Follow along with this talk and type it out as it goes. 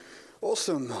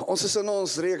Awesome. Ons is in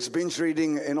ons reeks binge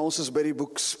reading en ons is by die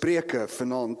boek Spreuke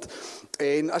vanaand.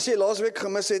 En as jy laasweek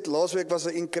gemis het, laasweek was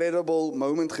 'n incredible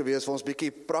moment geweest waar ons bietjie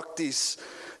prakties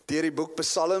deur die boek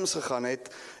Psalms gegaan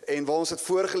het en waar ons dit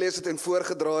voorgelees het en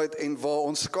voorgedra het en waar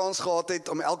ons kans gehad het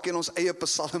om elkeen ons eie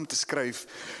psalm te skryf.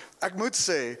 Ek moet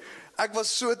sê, ek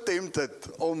was so tempted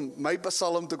om my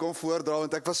psalm te kom voordra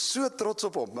want ek was so trots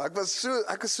op hom. Ek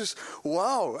is soos,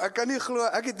 wow, ek kan nie glo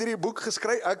ek het hierdie boek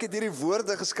geskryf, ek het hierdie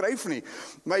woorde geskryf nie.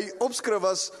 My opskrif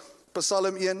was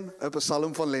Psalm 1, 'n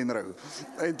psalm van Lenrou.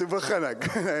 En toe begin ek.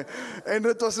 En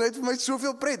dit was net vir my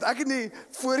soveel pret. Ek het nie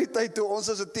voor die tyd toe ons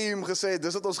as 'n team gesê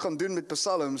dis wat ons gaan doen met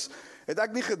psalms, het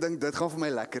ek nie gedink dit gaan vir my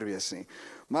lekker wees nie.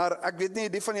 Maar ek weet nie,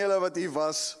 die van julle wat hier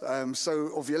was,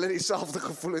 of julle dieselfde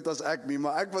gevoel het as ek nie,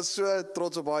 maar ek was so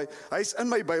trots op hy's in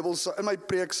my Bybel, in my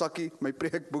preeksakkie, my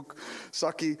preekboek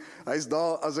sakkie, hy's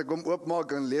daar, as ek hom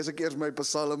oopmaak, en lees ek eers my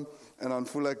psalm, en dan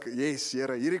voel ek, yes,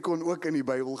 Here, hierdie kon ook in die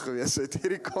Bybel gewees het,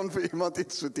 hierdie kon vir iemand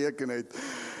iets beteken het.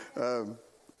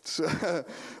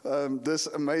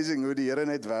 Dis amazing hoe die Here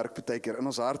net werk baie keer in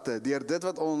ons harte, deur dit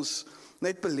wat ons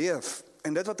net beleef,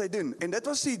 en dit wat hy doen, en dit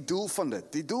was die doel van dit.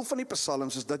 Die doel van die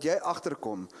psalms is dat jy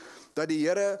agterkom, dat die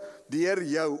Here deur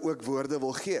jou ook woorde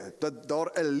wil gee, dat daar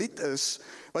 'n lied is,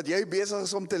 wat jy besig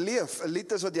is om te leef, 'n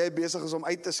lied is wat jy besig is om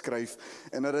uit te skryf,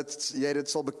 en dat jy dit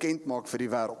sal bekend maak vir die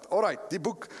wêreld. Alright, die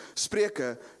boek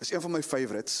Spreuke is een van my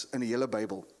favorites in die hele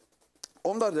Bybel,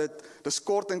 omdat dis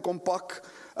kort en kompak,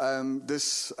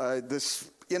 dis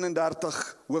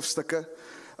 31 hoofstukke,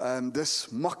 dis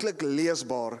maklik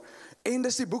leesbaar, en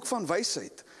dis die boek van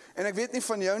wysheid. En ek weet nie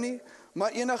van jou nie,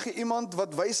 maar enige iemand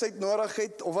wat wysheid nodig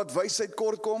het, of wat wysheid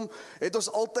kort kom, het ons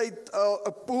altyd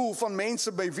 'n pool van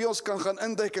mense by wie ons kan gaan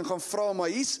induik en gaan vra, maar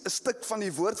hier's 'n stuk van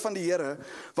die woord van die Here,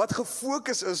 wat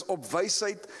gefokus is op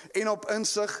wysheid en op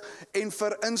insig, en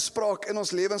vir inspraak in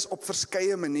ons lewens op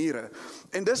verskeie maniere.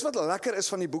 En dis wat lekker is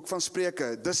van die boek van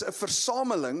Spreuke, dis 'n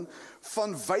versameling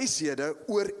van wyshede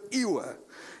oor eeue.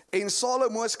 En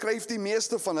Salomo skryf die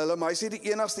meeste van hulle, maar hy is nie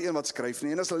die enigste een wat skryf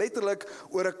nie. En dit is letterlik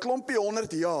oor 'n klompie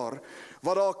 100 jaar,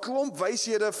 waar daar 'n klomp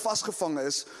wyshede vasgevang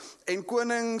is, en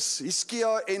konings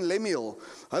Hiskia en Lemuel,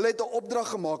 hulle het 'n opdrag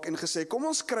gemaak en gesê, kom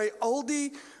ons kry al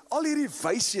hierdie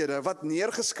wyshede wat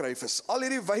neergeskryf is, al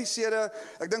hierdie wyshede,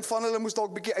 ek dink van hulle moes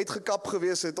dalk bietjie uitgekap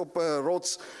gewees het op 'n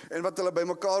rots, en wat hulle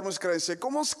bymekaar moes kry en sê,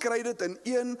 kom ons kry dit in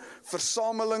een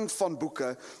versameling van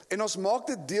boeke, en ons maak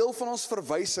dit deel van ons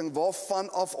verwysing, waarvan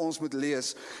af ons moet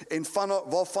lees, en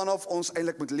waarvan af ons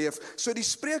eintlik moet leef. So die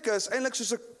Spreuke is eintlik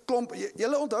soos 'n klomp,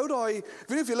 julle onthou daai, ek weet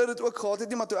nie of julle dit ook gehad het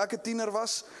nie, maar toe ek 'n tiener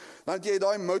was, dan het jy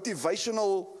daai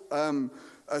motivational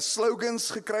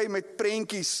slogans gekry met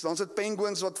prentjies, dan sit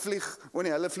penguins wat vlieg,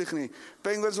 nee, hulle vlieg nie,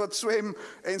 penguins wat swem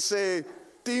en sê,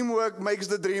 teamwork makes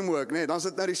the dream work, nee, dan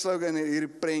sit nou die slogan in hierdie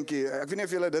prentjie, ek weet nie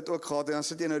of julle dit ook gehad het, dan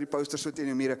sit jy nou die posters so teen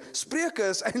die mure. Spreuke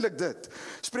is eintlik dit,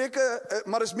 Spreuke,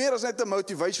 maar is meer as net 'n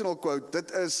motivational quote,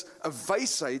 dit is 'n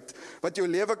wysheid wat jou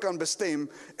lewe kan bestem,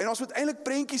 en ons moet eintlik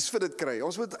prentjies vir dit kry,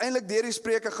 ons moet eintlik deur die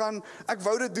Spreuke gaan, ek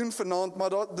wou dit doen vanaand,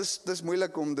 maar dis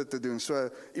moeilik om dit te doen, so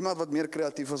iemand wat meer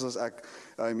kreatief is as ek,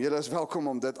 julle is welkom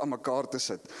om dit aan mekaar te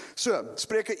sit. So,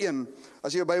 Spreuke 1,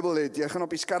 as jy jou Bybel het, jy gaan op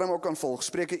die skerm ook kan volg,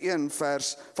 Spreuke 1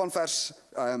 van vers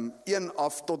 1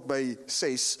 af tot by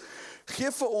 6,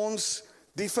 gee vir ons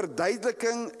die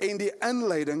verduideliking en die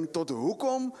inleiding tot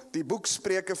hoekom die boek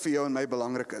Spreuke vir jou en my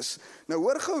belangrik is. Nou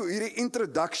hoor gou hierdie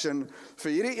introduction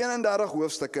vir hierdie 31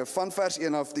 hoofstukke van vers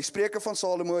 1 af, die Spreuke van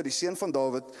Salomo, die seun van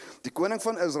Dawid, die koning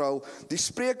van Israel. Die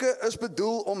Spreuke is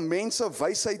bedoel om mense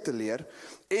wysheid te leer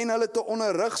en hulle te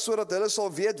onderrig sodat hulle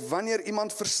sal weet wanneer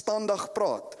iemand verstandig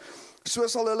praat. So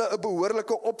sal hulle 'n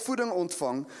behoorlike opvoeding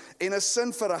ontvang en 'n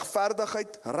sin vir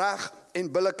regverdigheid, reg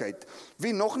en billikheid.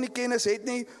 Wie nog nie kennis het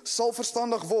nie, sal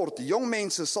verstandig word. Jong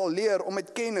mense sal leer om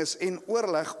met kennis en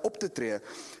oorleg op te tree.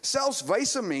 Selfs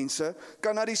wyse mense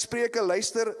kan na die Spreuke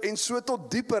luister en so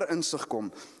tot dieper insig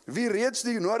kom. Wie reeds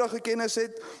die nodige kennis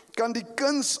het, kan die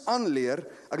kuns aanleer,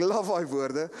 ek love daai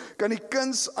woorde, kan die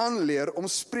kuns aanleer om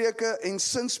spreuke en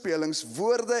sinspelings,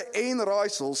 woorde en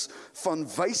raaisels van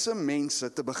wyse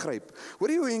mense te begryp. Hoor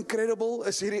jy hoe incredible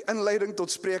is hierdie inleiding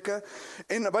tot Spreuke?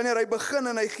 En wanneer hy begin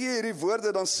en hy gee hierdie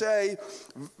woorde, dan sê hy,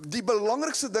 die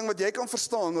belangrikste ding wat jy kan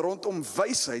verstaan rondom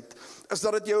wysheid, is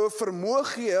dat dit jou 'n vermoë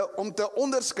gee om te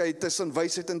onderskei tussen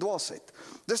wysheid en dwaasheid.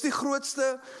 Dis die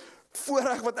grootste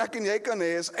voorreg wat ek en jy kan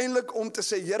hê, is eintlik om te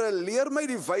sê, Here, leer my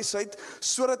die wysheid,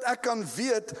 sodat ek kan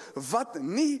weet wat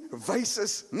nie wys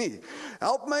is nie.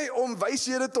 Help my om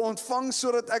wyshede te ontvang,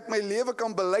 sodat ek my lewe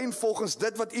kan belyn volgens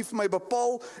dit wat U vir my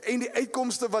bepaal, en die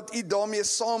uitkomste wat U daarmee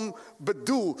saam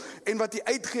bedoel, en wat U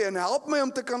uitgee, en help my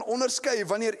om te kan onderskei,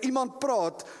 wanneer iemand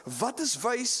praat, wat is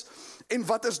wys, en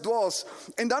wat is dwaas.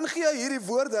 En dan gee hy hierdie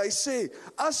woorde, hy sê,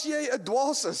 as jy 'n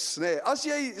dwaas is, as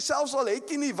jy, selfs al het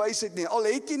jy nie wysheid nie, al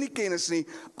het jy nie kennis nie,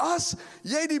 as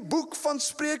jy die boek van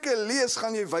Spreuke lees,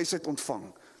 gaan jy wysheid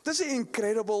ontvang. Dis 'n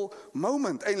incredible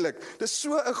moment eintlik. Dis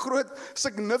so 'n groot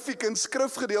significant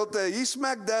skrifgedeelte, hier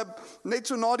smack dab, net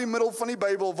so na die middel van die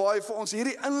Bybel, waar hy vir ons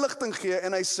hierdie inligting gee,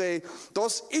 en hy sê,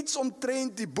 daar's iets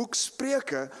omtrent die boek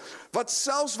Spreuke, wat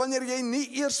selfs wanneer jy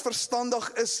nie eers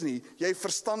verstandig is nie, jy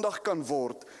verstandig kan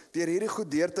word, deur hierdie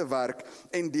goed deur te werk,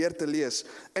 en deur te lees.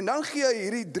 En dan gee hy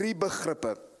hierdie 3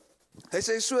 begrippe. Hy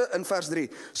sê so in vers 3,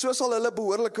 so sal hulle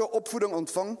behoorlike opvoeding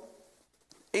ontvang,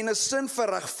 en 'n sin vir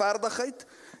regverdigheid,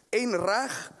 en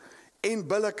reg en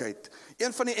billikheid.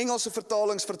 Een van die Engelse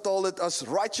vertalings vertaal dit as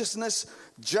righteousness,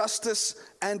 justice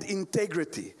and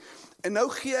integrity. En nou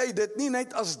gee hy dit nie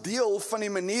net as deel van die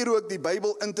manier hoe ek die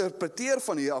Bybel interpreteer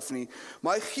van hier af nie,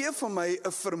 maar hy gee vir my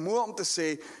 'n vermoë om te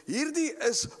sê, hierdie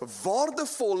is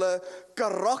waardevolle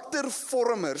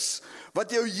karaktervormers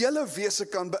wat jou hele wese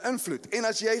kan beïnvloed. En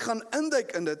as jy gaan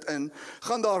induik in dit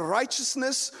gaan daar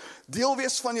righteousness deel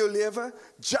wees van jou lewe,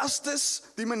 justice,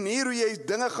 die manier hoe jy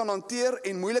dinge gaan hanteer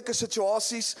en moeilike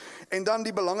situasies, en dan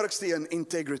die belangrikste een,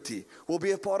 integrity, will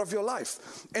be a part of your life.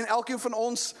 En elkeen van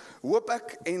ons, hoop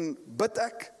ek en bid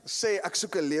ek, sê ek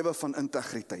soek 'n lewe van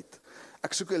integriteit.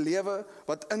 Ek soek 'n lewe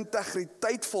wat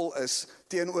integriteitvol is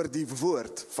teenoor die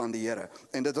woord van die Here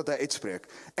en dit wat hy uitspreek.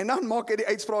 En dan maak hy die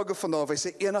uitsprake van daar, hy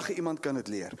sê enige iemand kan dit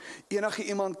leer. Enige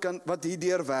iemand kan wat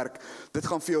hierdeur werk. Dit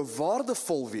gaan vir jou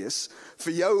waardevol wees,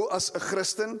 vir jou as 'n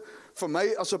Christen, vir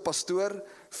my as 'n pastoor,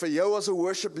 vir jou as 'n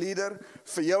worship leader,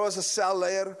 vir jou as 'n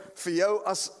selleier, vir jou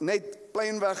as net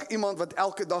plainweg iemand wat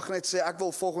elke dag net sê ek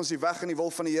wil volgens die weg en die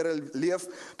wil van die Here leef.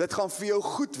 Dit gaan vir jou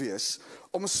goed wees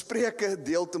om Spreuke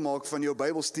deel te maak van jou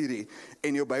Bybelstudie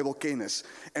en jou Bybelkennis.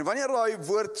 En wanneer daai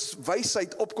woord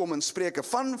wysheid opkom in Spreuke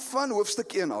van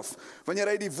hoofstuk 1 af, wanneer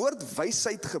hy die woord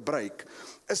wysheid gebruik,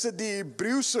 is dit die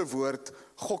Hebreëse woord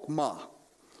chokma.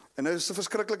 En dit is 'n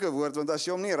verskriklike woord, want as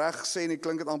jy hom nie reg sê nie,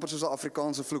 klink dit amper soos 'n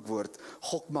Afrikaanse vloekwoord,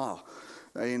 chokma.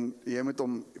 En jy moet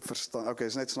hom verstaan. Okay,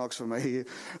 is net snaaks vir my,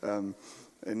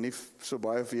 en nie so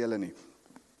baie vir julle nie.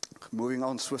 Moving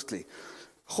on swiftly.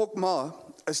 Chokma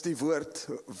is die woord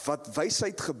wat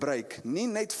wysheid gebruik, nie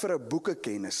net vir 'n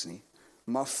boekekennis nie,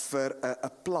 maar vir 'n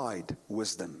applied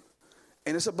wisdom.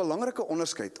 En dis 'n belangrike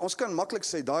onderskeid. Ons kan maklik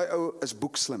sê daai ou is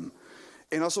boekslim.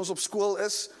 En as ons op skool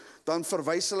is, dan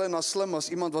verwys hulle na slim as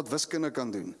iemand wat wiskunde kan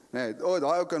doen. Nee,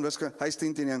 daai ou kan wiskunde, hy's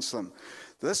 10 slim.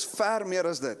 Dis ver meer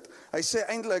as dit. Hy sê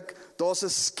eintlik, daar's 'n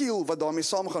skill wat daarmee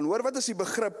saamgaan. Hoor wat is die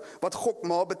begrip wat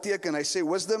chokma beteken? Hy sê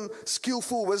wisdom,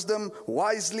 skillful wisdom,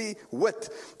 wisely, wit.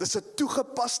 Dis 'n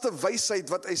toegepaste wysheid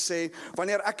wat hy sê,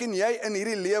 wanneer ek en jy in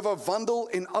hierdie lewe wandel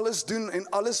en alles doen en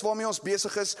alles waarmee ons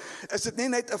besig is dit nie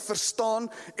net 'n verstaan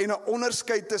en 'n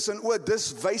onderskeid tussen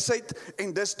dis wysheid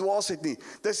en dis dwaasheid nie.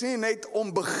 Dis nie net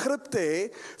om begrip te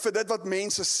hê vir dit wat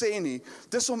mense sê nie.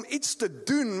 Dis om iets te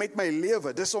doen met my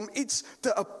lewe. Dis om iets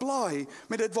te apply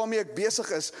met dit waarmee ek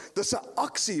besig is. Dis 'n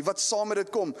aksie wat saam met dit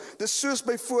kom. Dis soos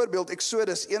byvoorbeeld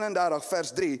Eksodus 31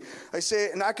 vers 3. Hy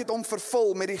sê, en ek het hom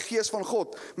vervul met die gees van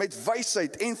God, met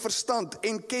wysheid en verstand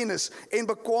en kennis en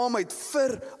bekwaamheid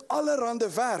vir allerhande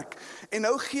werk. En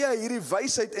nou gee hy hierdie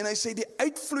wysheid en hy sê die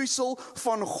uitvloeisel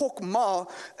van chokma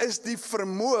is die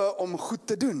vermoë om goed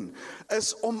te doen.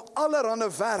 Is om allerhande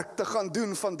werk te gaan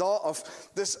doen van daar af.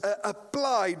 Dis 'n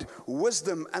applied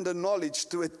wisdom and a knowledge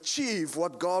to achieve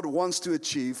what God wants to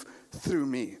achieve through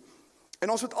me. En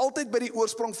ons moet altyd by die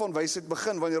oorsprong van wysheid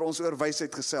begin wanneer ons oor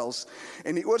wysheid gesels.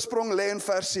 En die oorsprong lê in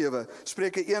vers 7.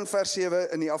 Spreuke 1 vers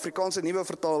 7 in die Afrikaanse Nuwe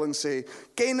Vertaling sê,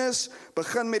 kennis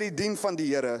begin met die dien van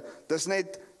die Here. Dis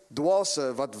net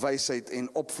dwaase wat wysheid en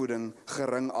opvoeding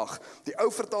gering ag. Die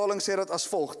ou vertaling sê dit as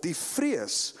volg: die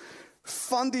vrees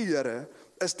van die Here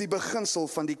is die beginsel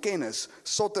van die kennis,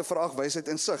 sotte verag wysheid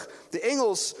en sig. Die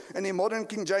Engels in die Modern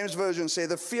King James Version sê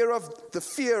the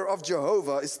fear of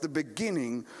Jehovah is the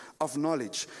beginning of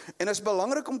knowledge. En is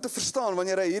belangrik om te verstaan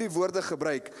wanneer hy hierdie woorde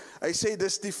gebruik. Hy sê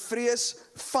dis die vrees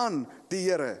van die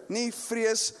Here, nie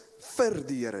vrees vir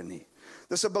die Here nie.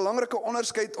 Dis 'n belangrike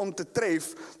onderskeid om te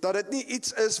tref, dat dit nie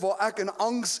iets is waar ek in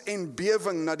angs en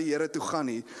bewing na die Here toe gaan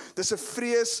nie. Dis 'n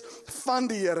vrees van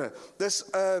die Here. Dis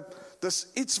 'n dis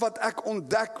iets wat ek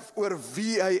ontdek oor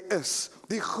wie hy is,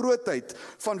 die grootheid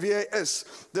van wie hy is.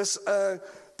 Dis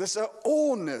 'n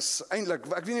onus eintlik.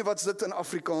 Ek weet nie wat's dit in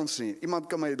Afrikaans nie. Iemand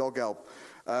kan my dalk help.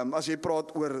 As jy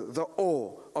praat oor the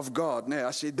awe of God, nee,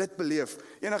 as jy dit beleef.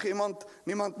 Enige iemand,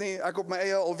 niemand nie, ek op my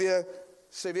eie alweer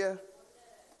sê weer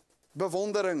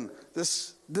bewondering.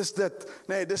 Dis dit.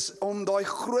 Nee, dis om daai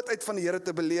grootheid van die Here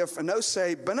te beleef. En nou sê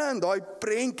hy, binne in daai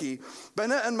prentjie,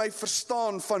 binne in my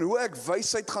verstaan van hoe ek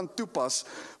wysheid gaan toepas,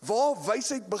 waar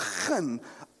wysheid begin,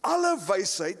 alle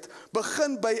wysheid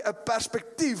begin by 'n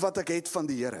perspektief wat ek het van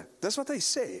die Here. Dis wat hy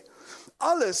sê.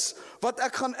 Alles wat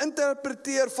ek gaan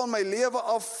interpreteer van my lewe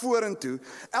af vorentoe,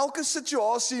 elke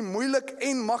situasie, moeilik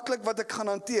en maklik wat ek gaan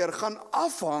hanteer, gaan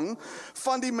afhang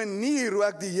van die manier hoe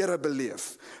ek die Here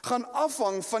beleef. Gaan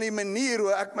afhang van die manier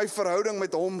hoe ek my verhouding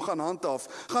met hom gaan handhaaf.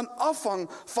 Gaan afhang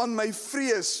van my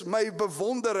vrees, my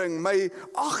bewondering, my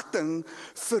agting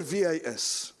vir wie hy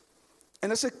is. En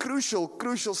dit is 'n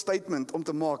crucial statement om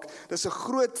te maak. Dis 'n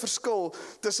groot verskil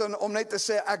tussen om net te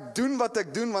sê ek doen wat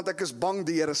ek doen want ek is bang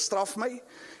die Here straf my,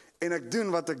 en ek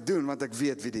doen wat ek doen want ek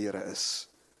weet wie die Here is.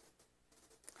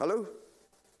 Hallo?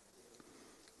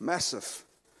 Massive.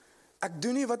 Ek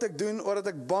doen nie wat ek doen omdat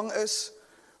ek bang is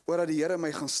omdat die Here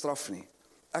my gaan straf nie.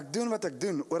 Ek doen wat ek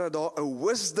doen omdat daar 'n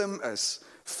wisdom is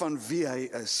van wie hy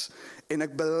is. En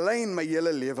ek belyn my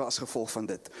hele lewe as gevolg van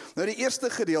dit. Nou die eerste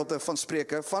gedeelte van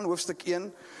Spreuke, van hoofstuk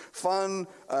 1, van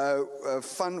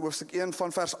hoofstuk 1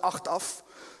 van vers 8 af,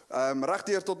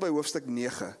 regdeur tot by hoofstuk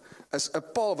 9, is 'n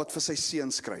pa wat vir sy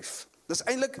seun skryf. Dis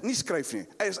eintlik nie skryf nie.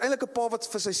 Hy is eintlik 'n pa wat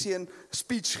vir sy seun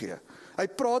speech gee. Hy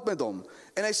praat met hom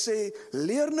en hy sê,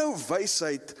 leer nou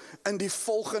wysheid in die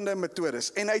volgende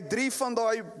metodes. En hy 3 van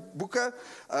daai boeke,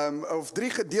 of 3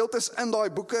 gedeeltes in daai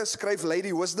boeke, skryf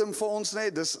Lady Wisdom vir ons,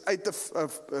 nee, dis uit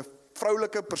 'n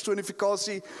vroulike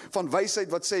personifikasie van wysheid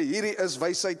wat sê, hierdie is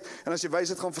wysheid, en as jy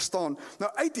wysheid gaan verstaan.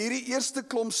 Nou uit hierdie eerste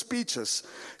klomp speeches,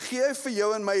 gee hy vir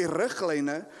jou en my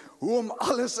riglyne, hoe om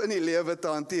alles in die lewe te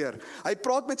hanteer. Hy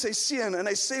praat met sy seun en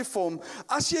hy sê vir hom,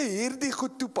 as jy hierdie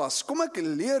goed toepas, kom ek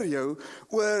leer jou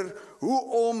oor hoe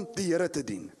om die Here te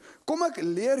dien. Kom ek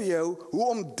leer jou hoe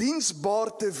om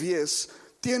diensbaar te wees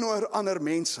teenoor ander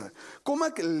mense. Kom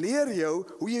ek leer jou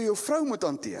hoe jy jou vrou moet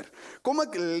hanteer. Kom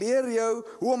ek leer jou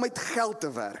hoe om met geld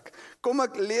te werk. Kom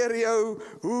ek leer jou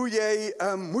hoe jy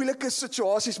moeilike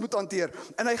situasies moet hanteer.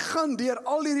 En hy gaan deur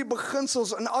al hierdie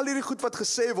beginsels en al hierdie goed wat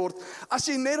gesê word. As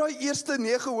jy net daai eerste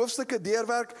 9 hoofstukke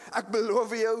deurwerk, ek beloof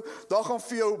jou, daar gaan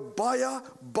vir jou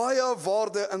baie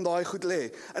waarde in daai goed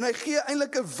lê. En hy gee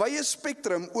eintlik 'n wye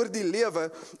spektrum oor die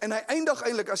lewe en hy eindig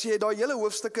eintlik as jy daai hele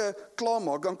hoofstukke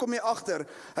klaarmaak, dan kom jy agter,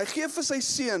 hy gee vir sy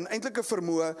seun eintlik 'n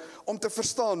vermoë om te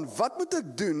verstaan, wat moet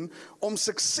ek doen om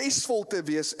suksesvol te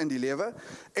wees in die lewe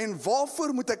en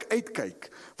waarvoor moet ek uitkyk?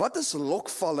 Wat is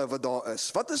lokvalle wat daar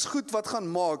is? Wat is goed wat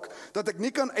gaan maak dat ek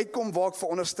nie kan uitkom waar ek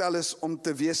veronderstel is om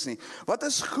te wees nie? Wat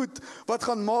is goed wat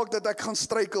gaan maak dat ek gaan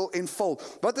struikel en val?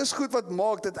 Wat is goed wat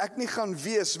maak dat ek nie gaan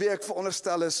wees wie ek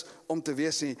veronderstel is om te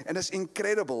wees nie? En is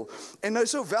incredible. En nou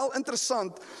so wel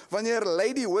interessant, wanneer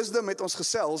Lady Wisdom met ons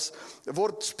gesels,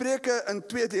 word Spreuke in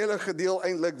 2 dele gedeel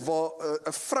eintlik, waar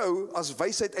 'n vrou as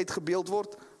wysheid uitgebeeld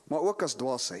word, maar ook as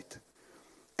dwaasheid.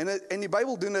 En die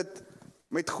Bybel doen dit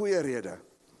met goeie rede.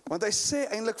 Want hy sê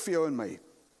eintlik vir jou en my,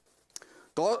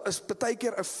 daar is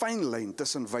partykeer 'n fyn lyn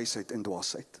tussen wysheid en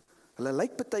dwaasheid. Hulle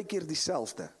lyk partykeer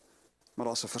dieselfde, maar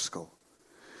daar's 'n verskil.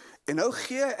 En nou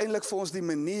gee hy eintlik vir ons die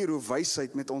manier hoe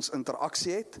wysheid met ons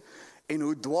interaksie het en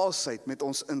hoe dwaasheid met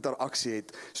ons interaksie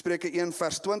het. Spreuke 1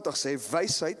 vers 20 sê,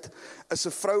 wysheid is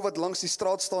 'n vrou wat langs die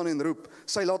straat staan en roep.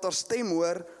 Sy laat haar stem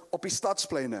hoor op die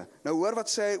stadspleine. Nou hoor wat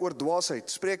sê hy oor dwaasheid.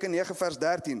 Spreuke 9 vers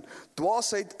 13.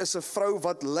 Dwaasheid is 'n vrou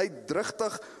wat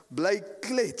luidrigtig bly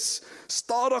klets,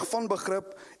 stadig van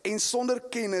begrip en sonder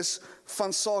kennis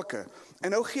van sake.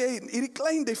 En nou gee hy hierdie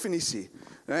klein definisie.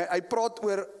 Hy praat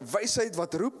oor wysheid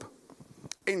wat roep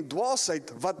en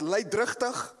dwaasheid wat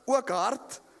luidrigtig, ook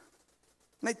hard,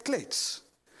 net klets.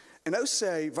 En nou sê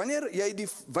hy, wanneer jy die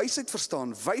wysheid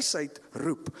verstaan, wysheid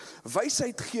roep,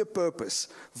 wysheid gee purpose,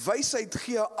 wysheid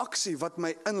gee 'n aksie wat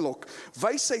my inlok,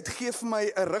 wysheid gee vir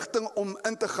my 'n rigting om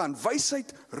in te gaan,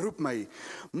 wysheid roep my,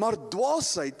 maar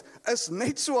dwaasheid is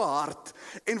net so hard,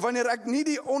 en wanneer ek nie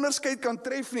die onderskeid kan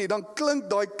tref nie, dan klink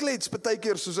daai klets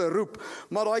partykeer soos 'n roep,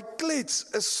 maar daai klets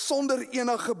is sonder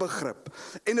enige begrip,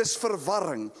 en is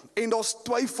verwarring, en daar's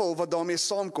twyfel wat daarmee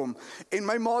saamkom, en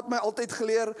my ma het my altyd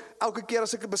geleer, elke keer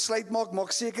as ek 'n besluit besluit maak,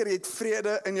 maak seker jy het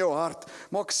vrede in jou hart.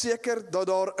 Maak seker dat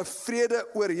daar 'n vrede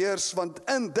oorheers, want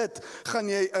in dit gaan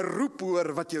jy 'n roep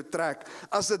hoor wat jou trek.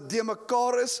 As dit de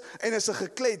mekaar is en is 'n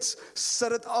geklets, sit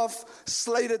dit af,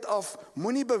 sluit dit af.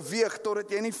 Moenie beweeg totdat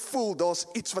jy nie voel daar's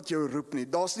iets wat jou roep nie.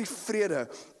 Daar's nie vrede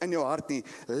in jou hart nie.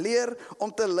 Leer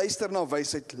om te luister na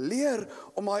wysheid. Leer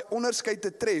om daai onderskeid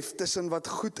te tref tussen wat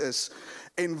goed is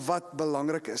en wat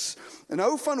belangrik is. En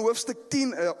nou van hoofstuk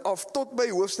 10 af tot by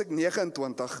hoofstuk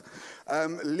 29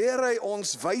 leer hy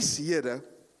ons wyshede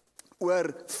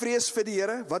oor vrees vir die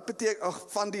Here, wat beteken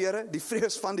van die Here, die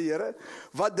vrees van die Here,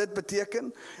 wat dit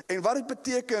beteken en wat dit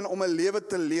beteken om 'n lewe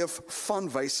te leef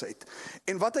van wysheid.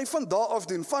 En wat hy van daar af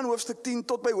doen, van hoofstuk 10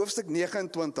 tot by hoofstuk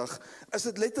 29, is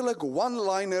dit letterlik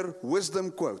one-liner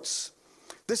wisdom quotes.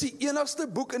 Dis die enigste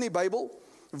boek in die Bybel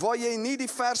waar jy nie die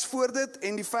vers voor dit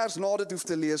en die vers na dit hoef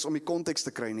te lees om die konteks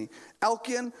te kry nie.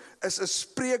 Elkeen is 'n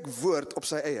spreekwoord op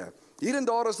sy eie. Hier en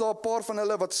daar is daar 'n paar van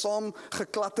hulle wat saam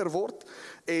geklatter word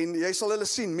en jy sal hulle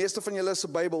sien, meeste van julle se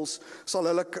Bybels sal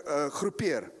hulle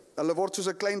groepeer. Hulle word soos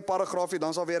 'n klein paragraafie,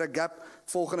 dan sal weer 'n gap,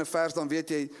 volgende vers, dan weet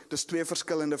jy, dis 2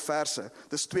 verskillende verse.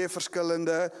 Dis 2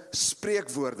 verskillende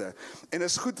spreekwoorde. En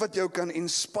is goed wat jou kan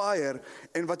inspire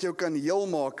en wat jou kan heel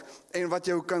maak en wat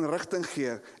jou kan rigting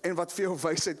gee en wat vir jou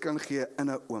wysheid kan gee in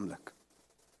 'n oomblik.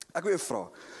 Ek wil jou vra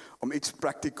om iets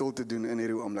practical te doen in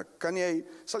hierdie oomblik.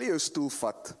 Sal jy jou stoel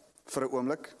vat vir 'n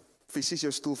oomblik? Fisies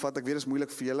jou stoel vat, ek weet dit is moeilik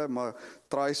vir julle, maar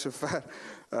try so ver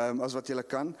as wat julle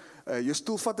kan. Jou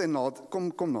stoel vat en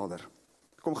kom nader.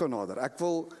 Kom gou nader. Ek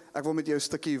wil met jou 'n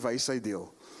stukkie wysheid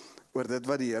deel oor dit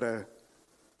wat die Here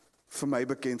vir my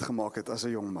bekend gemaak het as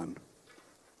 'n jong man.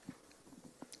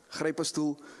 Gryp 'n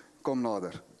stoel, kom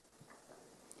nader.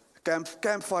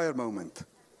 Campfire moment.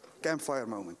 Campfire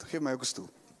moment. Geef my ook 'n stoel.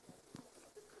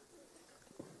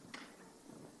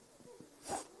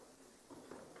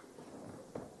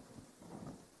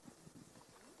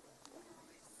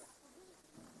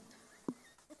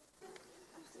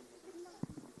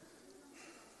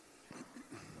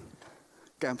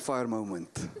 Campfire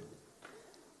moment.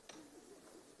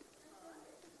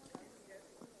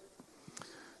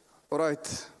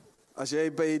 Alright, as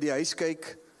jy by die huis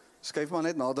kyk, skuif maar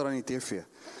net nader aan die TV.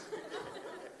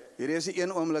 Hierdie is die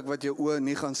een oomblik wat jou oë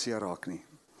nie gaan seer raak nie.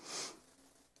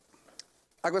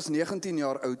 Ek was 19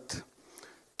 jaar oud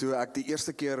toe ek die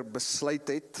eerste keer besluit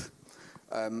het,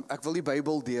 ek wil die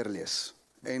Bybel deurlees.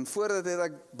 En voordat het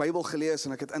ek Bybel gelees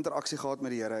en ek het interaksie gehad met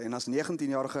die Here. En as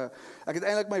 19-jarige, ek het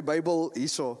eintlik my Bybel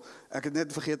hierso, ek het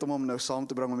net vergeet om hom nou saam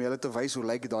te bring om julle te wys hoe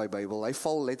lyk daai Bybel. Hy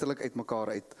val letterlik uit mekaar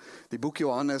uit. Die boek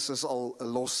Johannes is al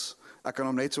los. Ek kan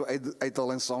hom net so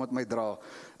uithaal en saam met my dra.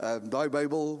 Daai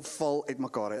Bybel val uit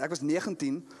mekaar uit. Ek was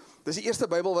 19. Dis die eerste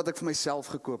Bybel wat ek vir myself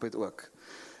gekoop het ook.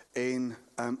 En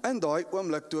in daai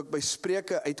oomblik toe ek by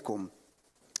Spreuke uitkom,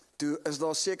 toe is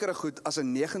daar sekere goed as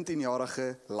 'n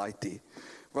 19-jarige laaitie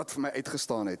wat vir my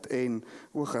uitgestaan het. En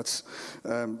gats,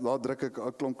 daar druk ek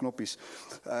 'n klomp knoppies.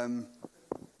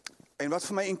 En wat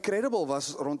vir my incredible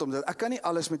was rondom dit, ek kan nie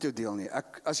alles met jou deel nie.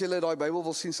 As jy daai Bybel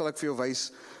wil sien, sal ek vir jou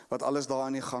wys wat alles daar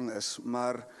aan die gang is.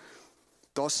 Maar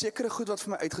daar's sekere goed wat vir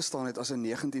my uitgestaan het as 'n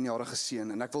 19-jarige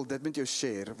seun en ek wil dit met jou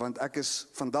share want ek is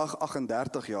vandag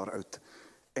 38 jaar oud.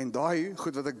 En daai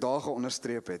goed wat ek daar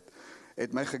geonderstreep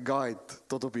het my geguide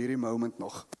tot op hierdie moment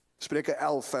nog. Spreuke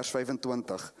 11 vers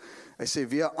 25. Hy sê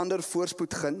wie 'n ander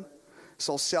voorspoed gun,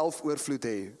 sal self oorvloed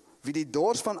hê. Wie die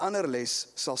dors van ander les,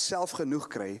 sal self genoeg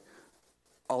kry,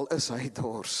 al is hy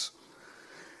dors.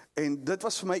 En dit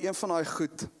was vir my een van daai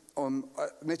goed om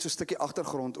net so 'n stukkie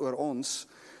agtergrond oor ons.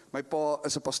 My pa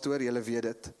is 'n pastoor, julle weet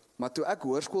dit. Maar toe ek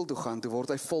hoërskool toe gaan, toe word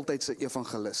hy voltydse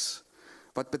evangelis.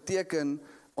 Wat beteken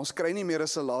ons kry nie meer 'n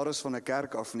salaris van 'n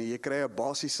kerk af nie. Jy kry 'n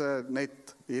basiese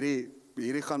net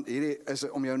hierdie is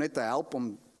om jou net te help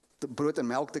om brood en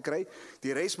melk te kry.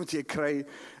 Die res moet jy kry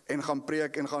en gaan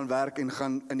preek en gaan werk en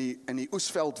gaan in die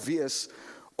oesveld wees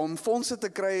om fondse te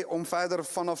kry om verder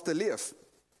vanaf te leef.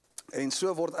 En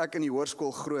so word ek in die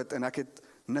hoërskool groot en ek het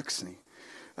niks nie.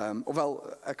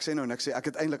 Ofwel, ek sê nou niks, ek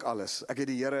het eintlik alles. Ek het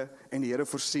die Here en die Here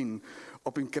voorsien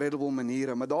op incredible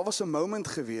maniere, maar daar was 'n moment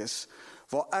gewees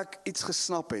waar ek iets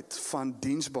gesnap het van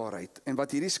diensbaarheid en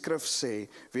wat hierdie skrif sê,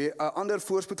 wie 'n ander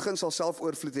voorspoed gun sal self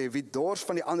oorvloed hê, wie dors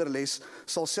van die ander les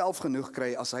sal self genoeg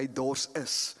kry as hy dors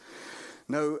is.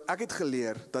 Nou, ek het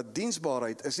geleer dat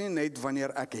diensbaarheid is nie net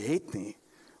wanneer ek het nie,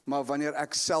 maar wanneer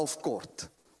ek self kort,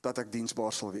 dat ek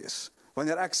diensbaar sal wees.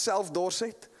 Wanneer ek self dors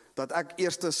het, dat ek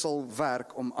eerste sal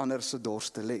werk om ander se dors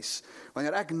te les.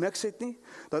 Wanneer ek niks het nie,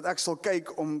 dat ek sal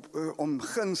kyk om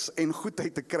guns en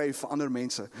goedheid te kry vir ander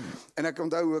mense. En ek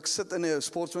onthou hoe ek sit in 'n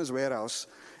Sportsman's Warehouse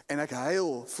en ek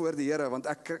huil voor die Here want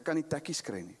ek kan nie tekkies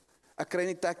kry nie. Ek kry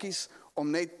nie tekkies om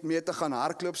net mee te gaan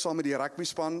hardloop saam met die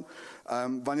rugbyspan,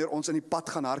 wanneer ons in die pad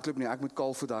gaan hardloop nie, ek moet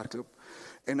kaalvoet hardloop.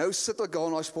 En nou sit ek daar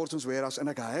in daai Sportsman's Warehouse en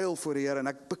ek huil voor die Here en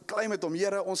ek beklei met hom,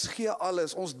 Here, ons gee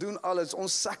alles, ons doen alles,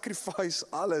 ons sacrifice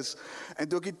alles. En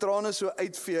toe ek die trane so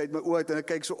uitvee uit my oë uit en ek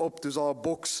kyk so op, toe's daar 'n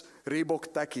boks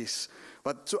Reebok tekkies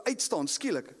wat so uitstaan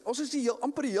skielik. Ons is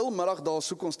amper die heel middag daar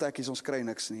soek ons tekkies, ons kry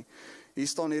niks nie. Hier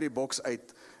staan hierdie boks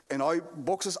uit. En daai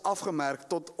boks is afgemerk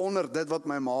tot onder dit wat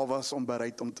my ma was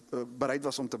bereid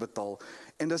was om te betaal.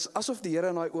 En dis asof die Here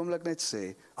in daai oomblik net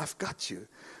sê, I've got you.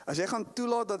 As jy gaan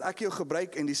toelaat dat ek jou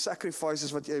gebruik en die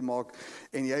sacrifices wat jy maak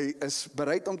en jy is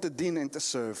bereid om te dien en te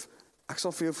serve, ek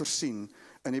sal vir jou voorsien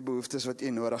in die behoeftes wat jy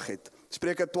nodig het.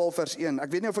 Spreuke 12 vers 1.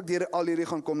 Ek weet nie of ek deur al hierdie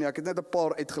gaan kom nie. Ek het net 'n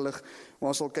paar uitgelig, maar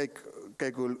ons sal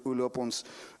kyk hoe loop ons.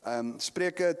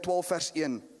 Spreuke 12 vers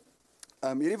 1.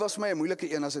 Hierdie was vir my 'n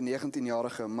moeilike een as 'n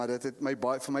 19-jarige, maar dit het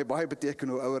vir my baie beteken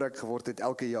hoe ouer ek geword het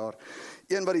elke jaar.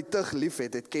 Een wat die tug lief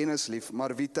het kennis lief,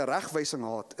 maar wie teregwysing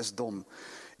haat, is dom.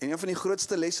 En een van die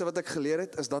grootste lesse wat ek geleer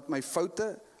het, is dat my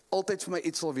foute altyd vir my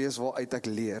iets sal wees waaruit ek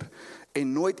leer,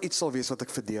 en nooit iets sal wees wat ek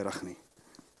verdedig nie.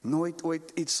 Nooit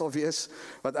ooit iets sal wees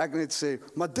wat ek net sê,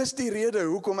 maar dis die rede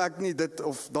hoekom ek nie dit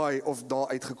of daai of daar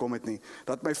uitgekom het nie.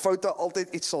 Dat my foute altyd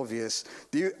iets sal wees.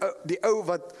 Die ou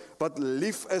wat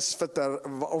lief is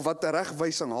of wat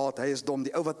teregwysing haat, hy is dom.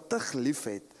 Die ou wat tug lief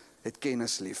het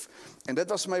kennis lief. En dit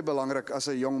was vir my belangrik as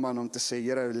 'n jong man om te sê,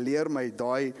 Here, leer my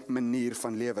daai manier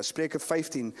van lewe. Spreuke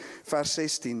 15 vers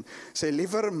 16 sê,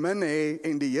 liewer min hê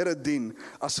en die Here dien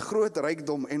as groot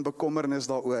rykdom en bekommernis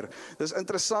daaroor. Dis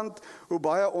interessant hoe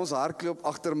baie ons hardloop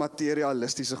agter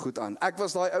materialistiese goed aan. Ek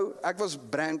was daai ou, ek was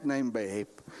brand name by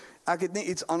Hep. Ek het nie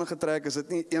iets aangetrek as dit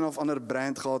nie een of ander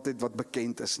brand gehad het wat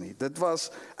bekend is nie. Dit was,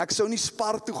 ek sou nie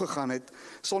Spar toe gegaan het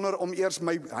sonder om eers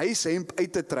my huishemp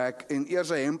uit te trek en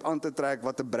eers 'n hemp aan te trek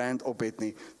wat 'n brand op het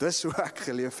nie. Dis hoe ek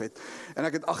geleef het. En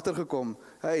ek het agtergekom,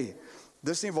 hey,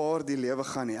 dis nie waar die lewe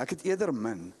gaan nie. Ek het eerder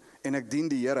min en ek dien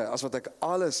die Here as wat ek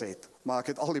alles het, maar ek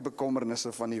het al die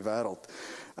bekommernisse van die wêreld.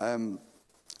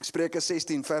 Spreuke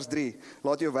 16 vers 3,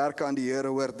 laat jou werke aan die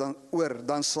Here oor,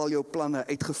 dan sal jou planne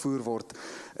uitgevoer word.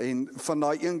 En van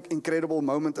daai incredible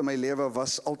moment in my lewe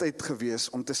was altyd gewees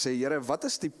om te sê, Here, wat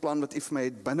is die plan wat U vir my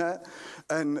het binne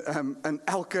in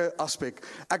elke aspek?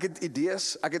 Ek het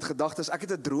idees, ek het gedagtes, ek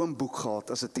het 'n droomboek gehad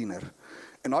as 'n tiener.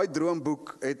 En daai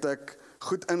droomboek het ek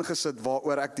goed ingesit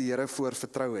waaroor ek die Here voor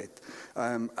vertrou het.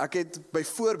 Ek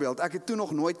het toe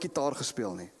nog nooit gitaar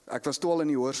gespeel nie. Ek was toe al in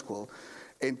die hoërskool.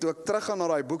 En toe ek teruggaan na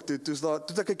daai boek toe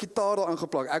het ek 'n gitaar daar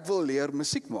ingeplak. Ek wil leer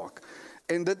musiek maak.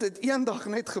 En dit het eendag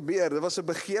net gebeur. Dit was 'n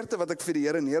begeerte wat ek vir die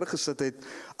Here neergesit het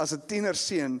as 'n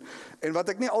tienerseun en wat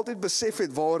ek nie altyd besef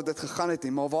het waar dit gegaan het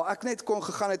nie, maar waar ek net kon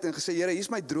gegaan het en gesê, Here, hier's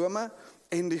my drome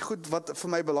en die goed wat vir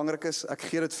my belangrik is, ek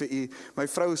gee dit vir U. My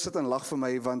vrou sit en lag vir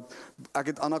my want ek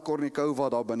het Anna Kornikova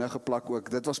daar binne geplak ook.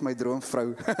 Dit was my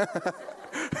droomvrou.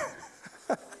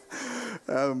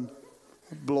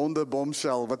 Blonde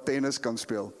bombshell wat tennis kan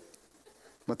speel.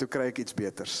 Maar toe kry ek iets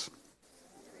beters.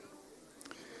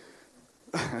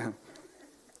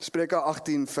 Spreuke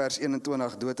 18 vers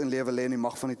 21, dood en lewe lê in die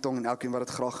mag van die tong en elkeen wat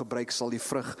dit graag gebruik sal die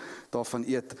vrug daarvan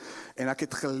eet. En ek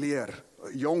het geleer,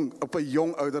 op 'n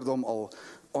jong ouderdom al,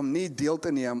 om nie deel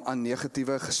te neem aan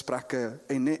negatiewe gesprekke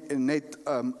en net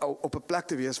op 'n plek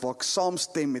te wees waar ek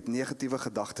saamstem met negatiewe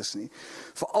gedagtes nie.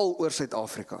 Veral oor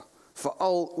Suid-Afrika.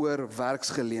 Veral oor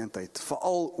werksgeleentheid,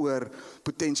 veral oor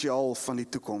potensiaal van die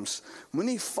toekoms.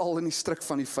 Moenie val in die struik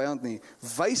van die vyand nie.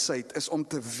 Wysheid is om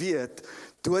te weet,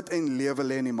 dood en lewe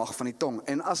lê in die mag van die tong.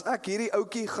 En as ek hierdie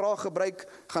ouetjie graag gebruik,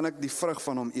 gaan ek die vrug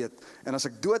van hom eet. En as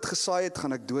ek dood gesaai het,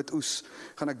 gaan ek dood oes,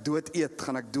 gaan ek dood eet,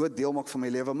 gaan ek dood deel maak van my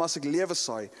lewe. Maar as ek lewe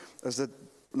saai, is dit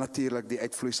natuurlik die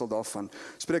uitvloeisel daarvan.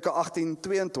 Spreuke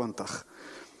 18:22.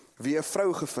 Wie 'n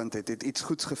vrou gevind het, het iets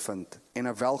goeds gevind en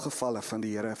 'n welgevalle van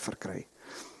die Here verkry.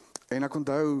 En ek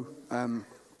onthou,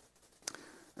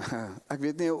 ek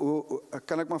weet nie hoe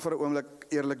kan ek maar vir 'n oomblik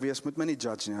eerlik wees, moet my nie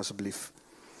judge nie asseblief.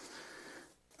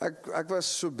 Ek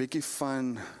was so bietjie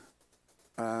van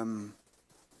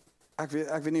ek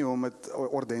weet nie hoe om dit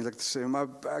ordentlik te sê, maar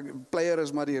player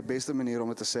is maar die beste manier om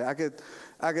dit te sê. Ek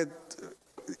het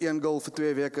een goal vir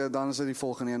 2 weke, dan is dit die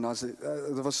volgende en dan is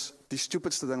dit was die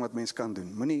stupidste ding wat mens kan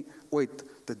doen. Moenie ooit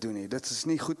dit doen nie. Dit is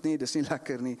nie goed nie, dit is nie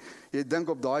lekker nie. Jy dink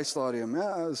op daai stadium,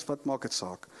 ja, wat maak dit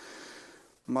saak?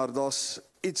 Maar daar's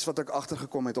iets wat ek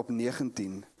agtergekom het op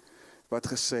 19 wat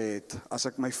gesê het, as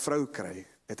ek my vrou kry,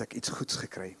 het ek iets goeds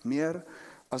gekry. Meer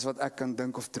as wat ek kan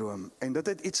dink of droom. En dit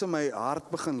het iets in my hart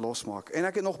begin losmaak. En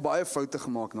ek het nog baie foute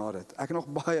gemaak na dit. Ek het nog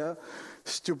baie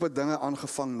stupid dinge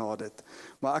aangevang na dit.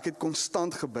 Maar ek het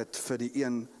konstant gebid vir die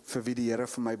een vir wie die Here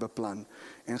vir my beplan.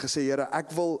 En gesê, Here,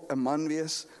 ek wil 'n man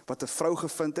wees wat 'n vrou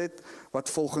gevind het, wat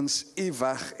volgens U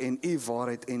weg en U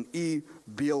waarheid en U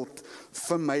beeld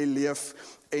vir my leef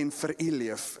en vir U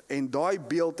leef. En daai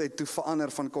beeld het toe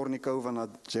verander van Kornikova na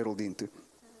Geraldine toe.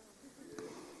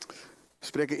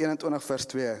 Spreuke 21 vers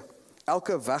 2.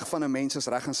 Elke weg van 'n mens is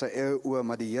reg in sy eie oë,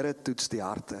 maar die Here toets die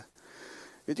harte.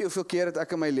 Weet jy hoeveel keer het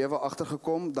ek in my lewe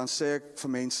agtergekom, dan sê ek vir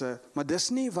mense, maar dis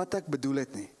nie wat ek bedoel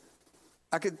het nie.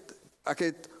 Ek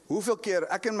het hoeveel keer,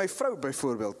 ek en my vrou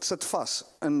byvoorbeeld, sit vas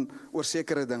oor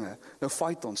sekere dinge. Nou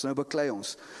fight ons, nou beklei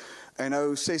ons. En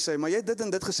nou sê sy, maar jy het dit en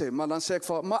dit gesê, maar dan sê ek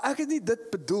vir, maar ek het nie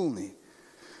dit bedoel nie.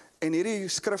 En hierdie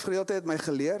skrifgedeelte het my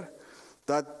geleer,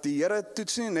 dat die Here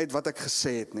toets nie net wat ek gesê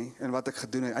het nie, en wat ek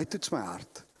gedoen het, hy toets my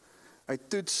hart. Hy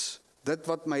toets dit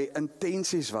wat my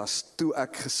intensies was, toe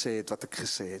ek gesê het wat ek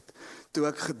gesê het, toe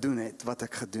ek gedoen het wat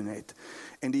ek gedoen het.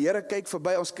 En die Here kyk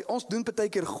verby, ons doen baie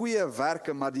keer goeie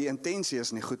werke, maar die intensie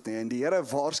is nie goed nie, en die Here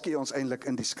waarsku ons eintlik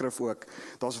in die skrif ook.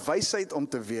 Daar's wysheid om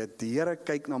te weet, die Here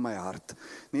kyk na my hart,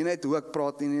 nie net hoe ek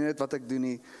praat nie, nie net wat ek doen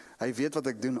nie, hy weet wat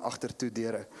ek doen agtertoe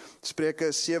deure.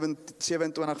 Spreuke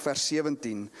 27 vers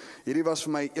 17. Hierdie was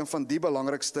vir my een van die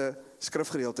belangrikste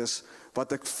skrifgedeeltes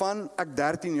wat ek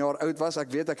 13 jaar oud was. Ek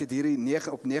weet ek het hierdie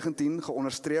op 19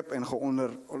 geonderstreep en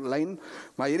geonderlyn,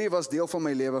 maar hierdie was deel van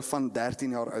my lewe van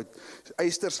 13 jaar oud.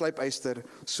 Yster slyp yster,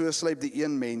 so slyp die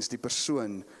een mens die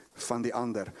persoon van die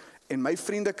ander. En my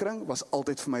vriendekring was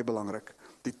altyd vir my belangrik.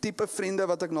 Die tipe vriende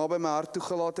wat ek naby my hart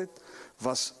toegelaat het,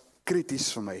 was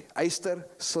krities vir my. Yster,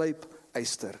 slyp,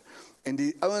 yster. En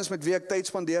die ouens met wie ek tyd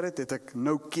spandeer het, het ek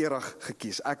noukeurig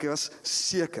gekies. Ek was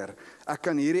seker, ek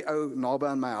kan hierdie ou naby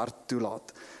aan my hart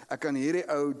toelaat. Ek kan hierdie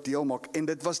ou deel maak. En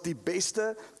dit was die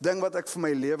beste ding wat ek vir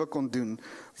my lewe kon doen,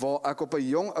 waar ek op 'n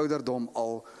jong ouderdom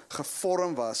al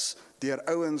gevorm was deur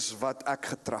ouens wat ek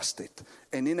getrust het.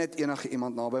 En nie net enige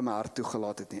iemand naby my hart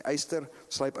toegelaat het nie. Yster,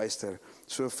 slyp yster.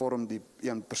 So vorm die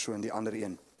een persoon die ander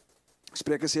een.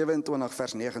 Spreuke 27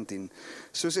 vers 19.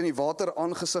 Soos in die water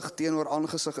aangesig teenoor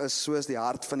aangesig is, so is die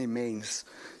hart van die mens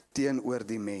teenoor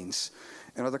die mens.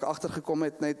 En wat ek agtergekom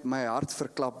het, net my hart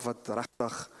verklap wat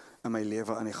regtig in my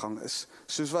lewe aan die gang is.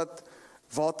 Soos wat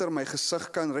water my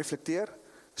gesig kan reflekteer,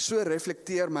 so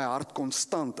reflekteer my hart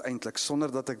konstant eintlik,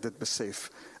 sonder dat ek dit besef,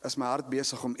 is my hart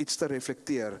besig om iets te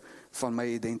reflekteer van my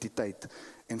identiteit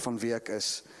en van wie ek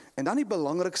is. En dan die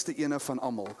belangrikste ene van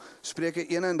almal, Spreuke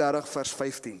 31 vers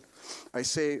 15. Hy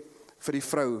sê vir die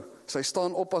vrou, sy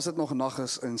staan op as dit nog nag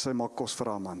is en sy maak kos vir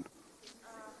haar man.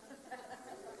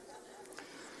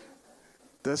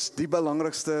 Dis die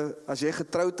belangrikste, as jy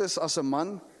getroud is as 'n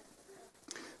man,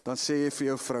 dan sê jy vir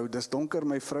jou vrou, dis donker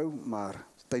my vrou, maar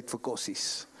tyd vir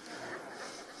kossies.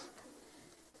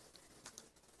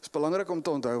 Dit is belangrik om te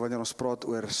onthou wanneer ons praat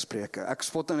oor Spreuke. Ek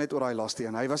spot nou net oor daai laaste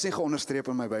een. Hy was nie geonderstreep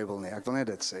in my Bybel nie. Ek wil net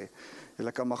dit sê.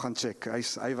 Julle kan maar gaan check.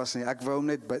 Hy was nie. Ek wou hom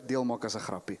net deel maak as 'n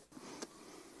grappie.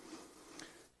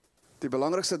 Die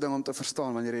belangrikste ding om te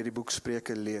verstaan wanneer jy die boek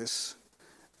Spreuke lees,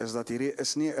 is dat hierdie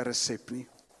is nie 'n resep nie.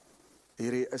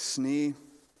 Hierdie is nie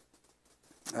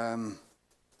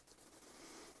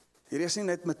hierdie is nie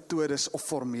net metodes of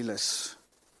formules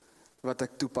wat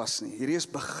ek toepas nie. Hierdie is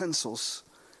beginsels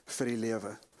vir die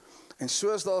lewe. En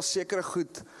so is daar sekere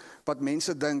goed wat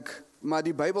mense dink, maar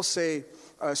die Bybel sê,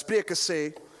 Spreuke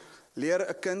sê, leer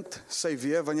 'n kind sy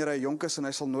weë wanneer hy jonk is en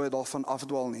hy sal nooit daarvan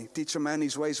afdwaal nie. Teach a man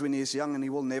his ways when he is young and he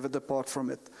will never depart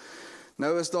from it.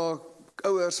 Nou is daar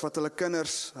ouers wat hulle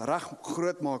kinders reg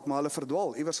groot maak, maar hulle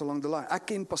verdwaal iewers along the line. Ek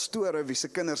ken pastore wie se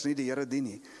kinders nie die Here dien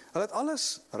nie. Hulle het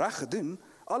alles reg gedoen,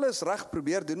 alles reg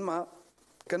probeer doen, maar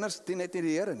kinders dien net nie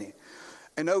die Here nie.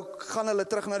 En nou gaan hulle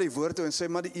terug na die woord toe en sê,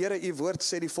 maar die Here, u woord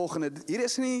sê die volgende. Hier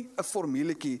is nie 'n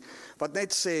formuletjie wat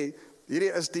net sê,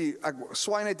 hierdie is ek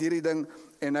swaai net hierdie ding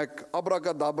en ek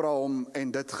abracadabra hom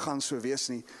en dit gaan so wees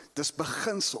nie. Dis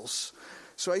beginsels.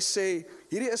 So hy sê,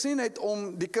 hierdie is nie net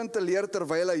om die kind te leer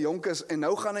terwyl hy jonk is en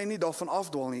nou gaan hy nie daarvan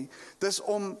afdwaal nie. Dis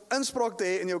om inspraak te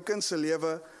hê in jou kind se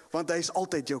lewe, want hy is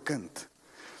altyd jou kind.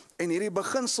 En hierdie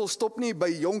beginsel stop nie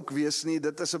by jonk wees nie,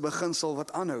 dit is 'n beginsel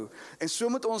wat aanhou. En so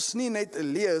moet ons nie net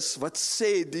lees wat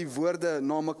sê die woorde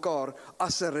na mekaar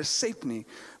as 'n resep nie.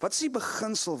 Wat is die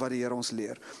beginsel wat die Here ons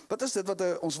leer? Wat is dit wat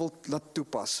hy ons wil laat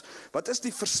toepas? Wat is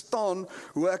die verstaan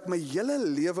hoe ek my hele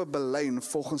lewe belyn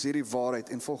volgens hierdie waarheid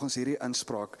en volgens hierdie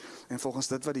inspraak en volgens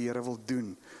dit wat die Here wil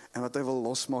doen en wat hy wil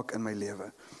losmaak in my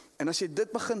lewe? En as jy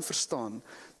dit begin verstaan,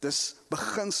 dis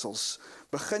beginsels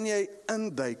begin jy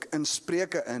induik in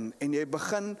Spreuke in, en jy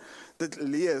begin dit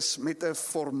lees met 'n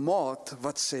formaat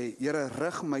wat sê, Here,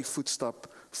 rig my voetstap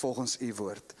volgens u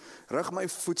woord. Rig my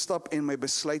voetstap en my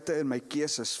besluite en my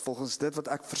keuses volgens dit wat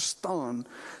ek verstaan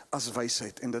as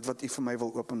wysheid en dit wat u vir my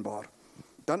wil openbaar.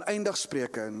 Dan eindig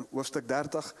Spreuke in hoofstuk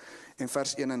 30 en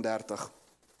vers 31.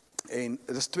 En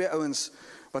dit is twee ouens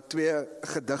wat twee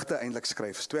gedigte eintlik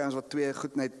skryf. Dis twee ouens wat twee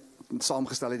goed net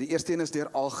saamgestel het. Die eerste een is deur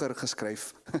Agur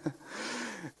geskryf.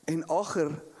 En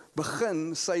Agur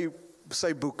begin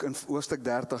sy boek in hoofstuk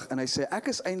 30 en hy sê, ek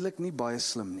is eintlik nie baie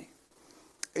slim nie.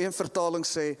 Een vertaling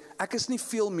sê, ek is nie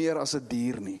veel meer as 'n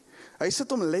dier nie. Hy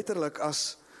sit hom letterlik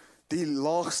as die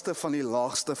laagste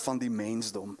van die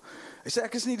mensdom. Hy sê,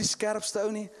 ek is nie die skerpste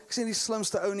ou nie, ek is nie die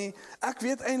slimste ou nie, ek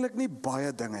weet eintlik nie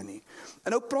baie dinge nie.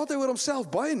 En nou praat hy oor homself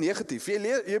baie negatief.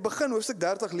 Jy begin hoofstuk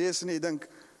 30 lees en jy dink,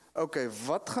 okay,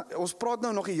 ons praat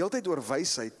nou nog die hele tyd oor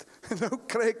wysheid, en nou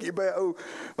kry ek hier by 'n ou,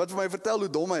 wat vir my vertel hoe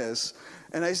dom hy is,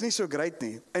 en hy is nie so great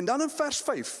nie. En dan in vers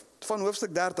 5 van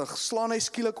hoofstuk 30, slaan hy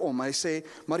skielik om, hy sê,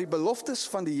 maar die beloftes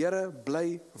van die Here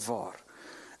bly waar.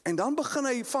 En dan begin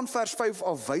hy van vers 5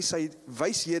 af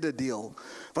wyshede deel,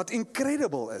 wat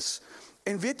incredible is.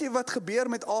 En weet jy wat gebeur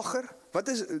met Agur? Wat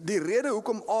is die rede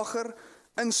hoekom Agur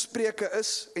in Spreuke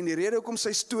is, en die rede hoekom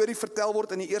sy storie vertel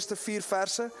word in die eerste 4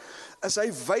 verse, is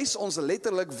hy wys ons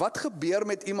letterlik wat gebeur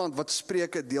met iemand wat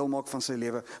Spreuke deel maak van sy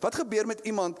lewe. Wat gebeur met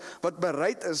iemand wat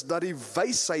bereid is dat die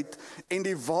wysheid en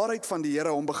die waarheid van die Here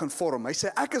hom begin vorm. Hy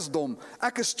sê, ek is dom,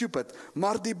 ek is stupid,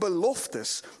 maar die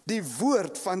beloftes, die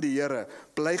woord van die Here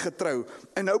bly getrou.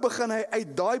 En nou begin hy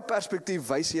uit daai perspektief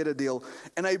wyshede deel,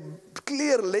 en hy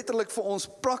kleer letterlik vir ons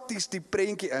prakties die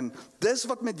prentjie in. Dis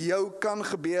wat met jou kan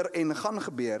gebeur en gaan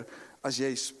gebeur, as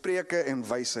jy Spreuke en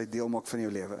wysheid deel maak van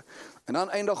jou lewe. En dan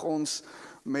eindig ons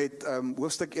met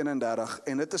hoofstuk 31,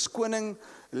 en dit is koning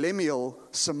Lemuel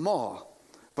se ma,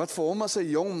 wat vir hom as 'n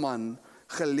jong man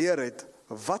geleer het,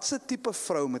 wat se tipe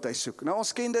vrou moet hy soek. Nou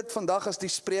ons ken dit vandag as die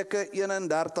Spreuke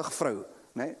 31 vrou,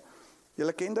 né?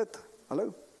 Julle ken dit?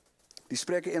 Hallo? Die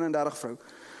Spreuke 31 vrou.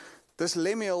 Dis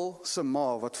Lemuel se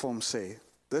ma wat vir hom sê,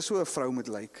 dis hoe 'n vrou moet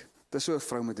lyk, dis hoe 'n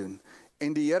vrou moet doen.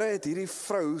 En die Here het hierdie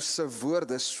vrou se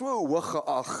woorde so hoog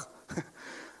geag,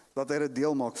 dat hy dit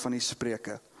deel maak van die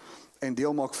Spreuke, en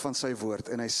deel maak van sy woord,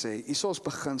 en hy sê, hier is ons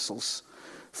beginsels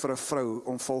vir 'n vrou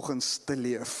om volgens te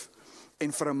leef,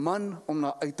 en vir 'n man om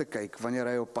na uit te kyk, wanneer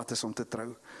hy op pad is om te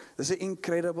trou. Dis 'n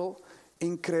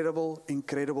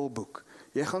incredible boek.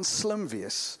 Jy gaan slim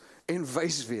wees, en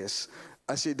wys wees,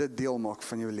 as jy dit deel maak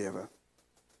van jou lewe.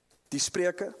 Die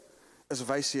Spreuke is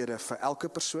wyshede vir elke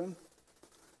persoon,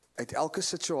 uit elke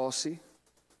situasie,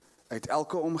 uit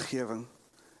elke omgewing,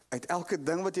 uit elke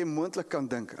ding wat jy moontlik kan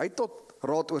dink, uit tot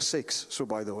raad oor seks, so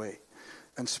by the way,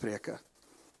 in Spreuke.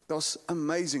 Daar's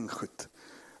amazing goed,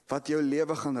 wat jou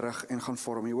lewe gaan rig en gaan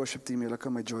vorm. Die worship team, julle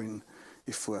kan my join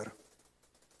hiervoor.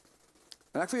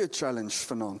 En ek wil jou challenge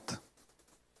vanaand,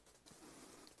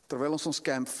 terwyl ons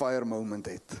campfire moment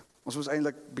het. Ons moes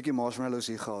eintlik bietjie marshmallows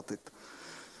hier gehad het.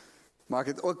 Maar ek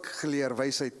het ook geleer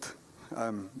wysheid,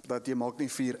 dat jy maak nie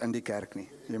vuur in die kerk nie.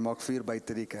 Jy maak vuur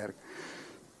buite die kerk.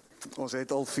 Ons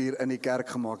het al vuur in die kerk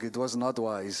gemaak. It was not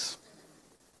wise.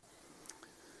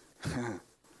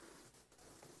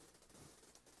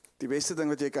 Die beste ding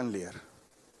wat jy kan leer,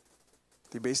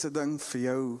 die beste ding vir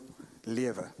jou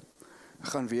lewe,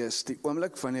 gaan wees die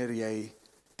oomblik wanneer jy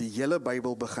die hele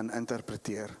Bybel begin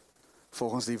interpreteer,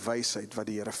 volgens die wysheid wat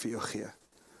die Here vir jou gee.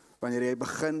 Wanneer jy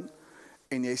begin,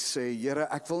 en jy sê, Here,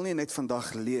 ek wil nie net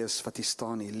vandag lees wat hier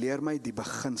staan nie, leer my die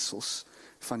beginsels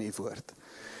van die woord.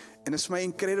 En dit is my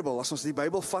incredible, as ons die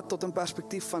Bybel vat tot in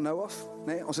perspektief van nou af,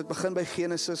 nee, ons het begin by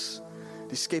Genesis,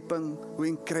 die skepping, hoe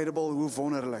incredible, hoe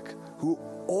wonderlik, hoe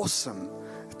awesome,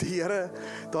 die Here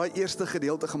daai eerste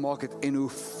gedeelte gemaak het, en hoe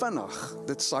vinnig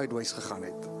dit sideways gegaan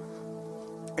het.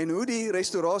 En hoe die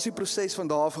restaurasieproses van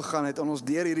daar af gegaan het, en ons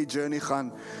deur hierdie journey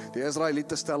gaan, die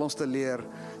Israeliete stel ons te leer,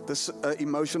 dis 'n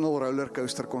emotional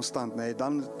rollercoaster konstant, nee,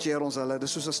 dan cheer ons hulle,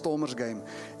 dis soos 'n Stormers game,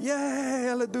 yay,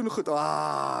 hulle doen goed,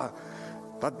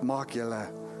 wat maak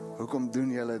julle, hoekom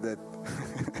doen julle dit?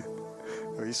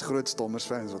 Wie is groot Stormers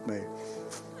fans, wat nee.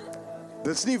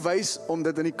 Dit is nie wys om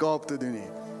dit in die Kaap te doen nie.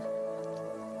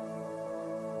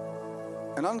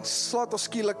 En dan slaat ons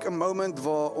skielik 'n moment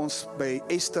waar ons by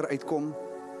Esther uitkom.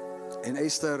 En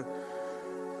Esther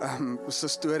se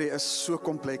storie is so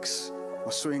kompleks,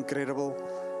 maar so incredible,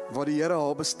 waar die Here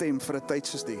haar bestem vir 'n tyd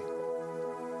soos die.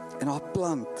 En haar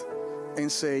plant en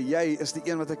sê, jy is die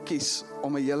een wat ek kies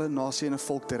om 'n hele nasie en 'n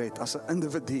volk te red, as 'n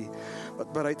individu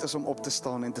wat bereid is om op te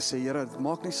staan en te sê, Here, dit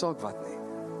maak nie saak wat nie.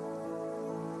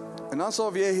 En dan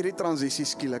sal weer hierdie transisie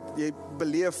skielik. Jy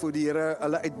beleef hoe die Here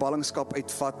hulle uit ballingskap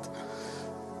uitvat.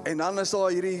 En dan is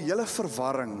daar hierdie hele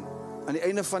verwarring aan die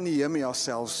einde van Nehemia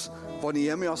selfs, waar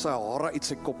Nehemia sy hare uit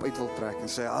sy kop uit wil trek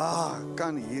en sê,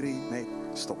 kan hierdie net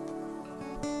stop.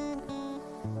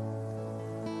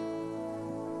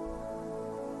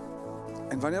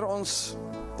 En wanneer ons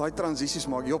daai transisies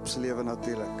maak, Job se lewe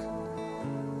natuurlik,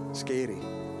 scary.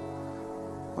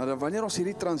 Maar dan wanneer ons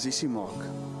hierdie transisie maak,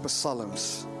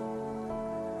 psalms,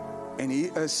 en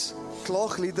hier is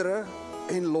klaagliedere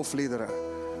en lofliedere,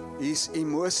 hier is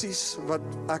emosies wat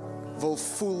ek wil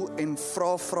voel en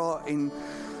vra en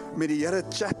met die Here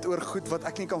chat oor goed wat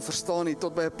ek nie kan verstaan nie,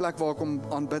 tot by 'n plek waar ek hom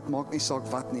aanbid, maak nie saak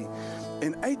wat nie.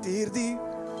 En uit hierdie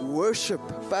worship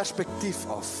perspektief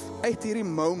af, uit hierdie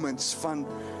moments van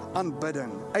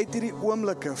aanbidding, uit hierdie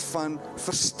oomblikke van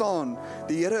verstaan,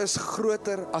 die Here is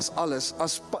groter as alles.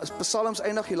 As psalms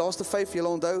eindig, die laaste 5, julle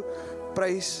onthou,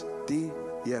 prys die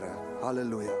Here,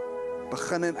 halleluja.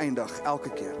 Begin en eindig, elke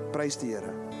keer, prys die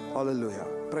Here, halleluja,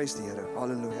 prys die Here,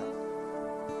 halleluja.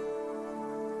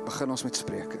 Begin ons met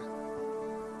Spreuke.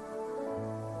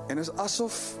 En is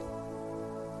asof,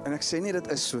 en ek sê nie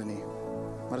dit is so nie,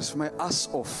 maar is vir my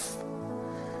asof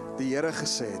die Here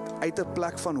gesê het, uit 'n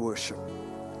plek van worship,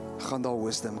 gaan daar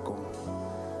wisdom kom.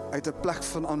 Uit 'n plek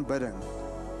van aanbidding,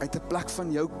 uit 'n plek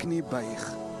van jou knie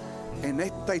buig, en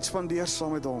net tyd spandeer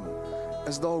saam met hom,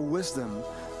 is daar wisdom,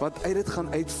 wat uit dit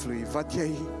gaan uitvloei,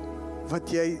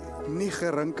 wat jy nie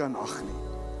gering kan ag nie.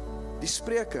 Die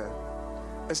Spreuke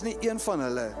is nie een van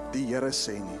hulle die Here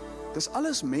sê nie. Dis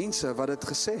alles mense wat dit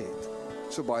gesê het.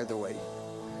 So by the way.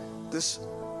 Dis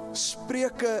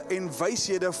spreuke en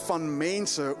wyshede van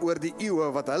mense oor die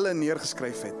eeue wat hulle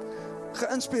neergeskryf het.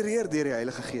 Geïnspireer deur die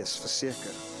Heilige Gees,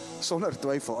 verseker. Sonder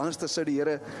twyfel. Anders sou die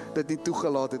Here dit nie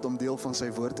toegelaat het om deel van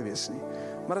sy woord te wees nie.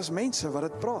 Maar as mense wat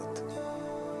dit praat.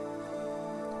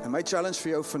 En my challenge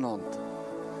vir jou vanaand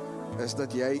is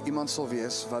dat jy iemand sal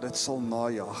wees wat dit sal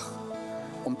najag.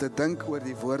 Om te dink oor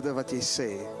die woorde wat jy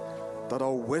sê, dat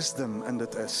daar wisdom in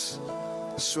dit is,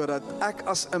 sodat ek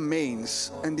as 'n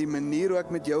mens, in die manier hoe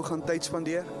ek met jou gaan tyd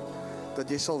spandeer, dat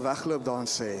jy sal wegloop daar en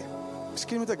sê,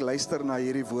 miskien moet ek luister na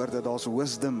hierdie woorde, daar's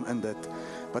wisdom in dit,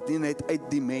 wat nie net uit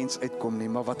die mens uitkom nie,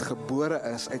 maar wat gebore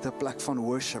is uit 'n plek van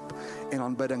worship en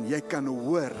aanbidding. Jy kan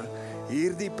hoor,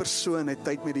 hierdie persoon het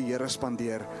tyd met die Here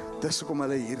spandeer, dis hoekom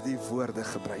hulle hierdie woorde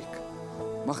gebruik.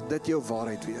 Mag dit jou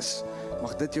waarheid wees,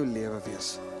 mag dit jou lewe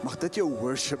wees, mag dit jou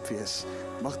worship wees,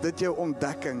 mag dit jou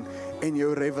ontdekking en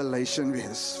jou revelation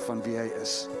wees van wie hy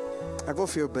is. Ek wil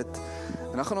vir jou bid,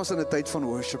 en dan gaan ons in 'n tyd van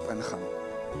worship ingaan.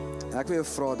 En ek wil jou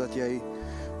vra dat jy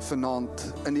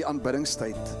vanaand in die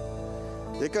aanbiddingstyd,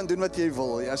 jy kan doen wat jy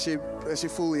wil, as jy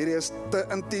voel hierdie is te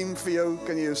intiem vir jou,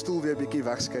 kan jy jou stoel weer bietjie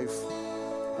wegskuif,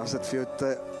 as dit vir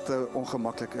jou te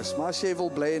ongemaklik is. Maar as jy wil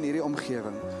bly in hierdie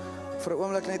omgewing, vir 'n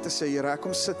oomblik net te sê, Here, ek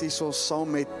kom sit hier so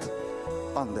saam met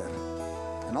ander.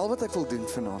 En al wat ek wil doen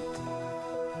vanaand,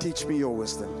 teach me your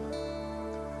wisdom.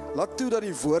 Laat toe dat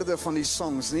die woorde van die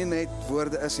songs nie net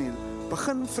woorde is nie.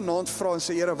 Begin vanaand vra en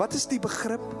sê, Here, wat is die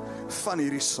begrip van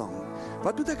hierdie song?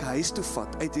 Wat moet ek huis toe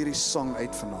vat uit hierdie song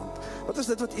uit vanaand? Wat is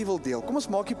dit wat u wil deel? Kom ons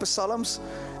maak die psalms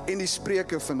en die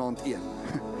spreuke vanaand een.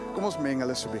 Kom ons meng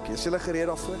hulle so 'n bietjie. Is julle gereed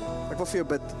daarvoor? Ek wil vir jou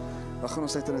bid. Dan gaan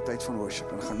ons uit in 'n tyd van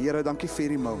worship en gaan. Here, dankie vir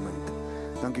hierdie moment.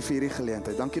 Dankie vir hierdie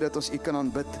geleentheid. Dankie dat ons u kan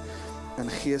aanbid in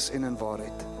gees en in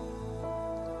waarheid.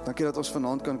 Dankie dat ons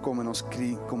vanaand kan kom en ons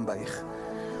knie kom buig.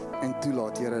 En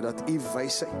toelaat, Here, dat u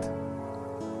wysheid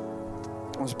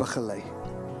ons begelei.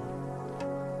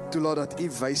 Toelaat dat u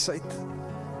wysheid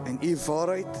en u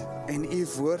waarheid en u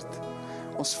woord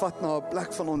ons vat na 'n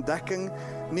plek van ontdekking,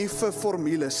 nie vir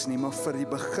formules nie, maar vir die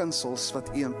beginsels wat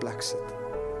u in plek sit.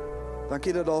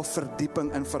 Dankie dat daar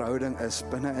verdieping in verhouding is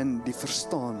binne in die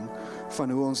verstaan van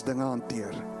hoe ons dinge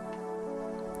hanteer.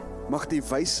 Mag die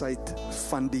wysheid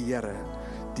van die Here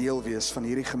deel wees van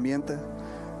hierdie gemeente,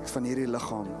 van hierdie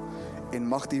liggaam, en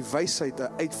mag die wysheid 'n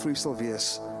uitvloeisel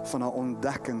wees van 'n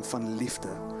ontdekking van liefde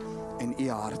en u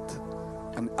hart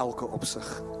in elke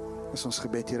opsig. Is ons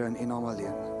gebed, Here, in u naam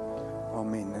alleen.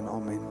 Amen en amen.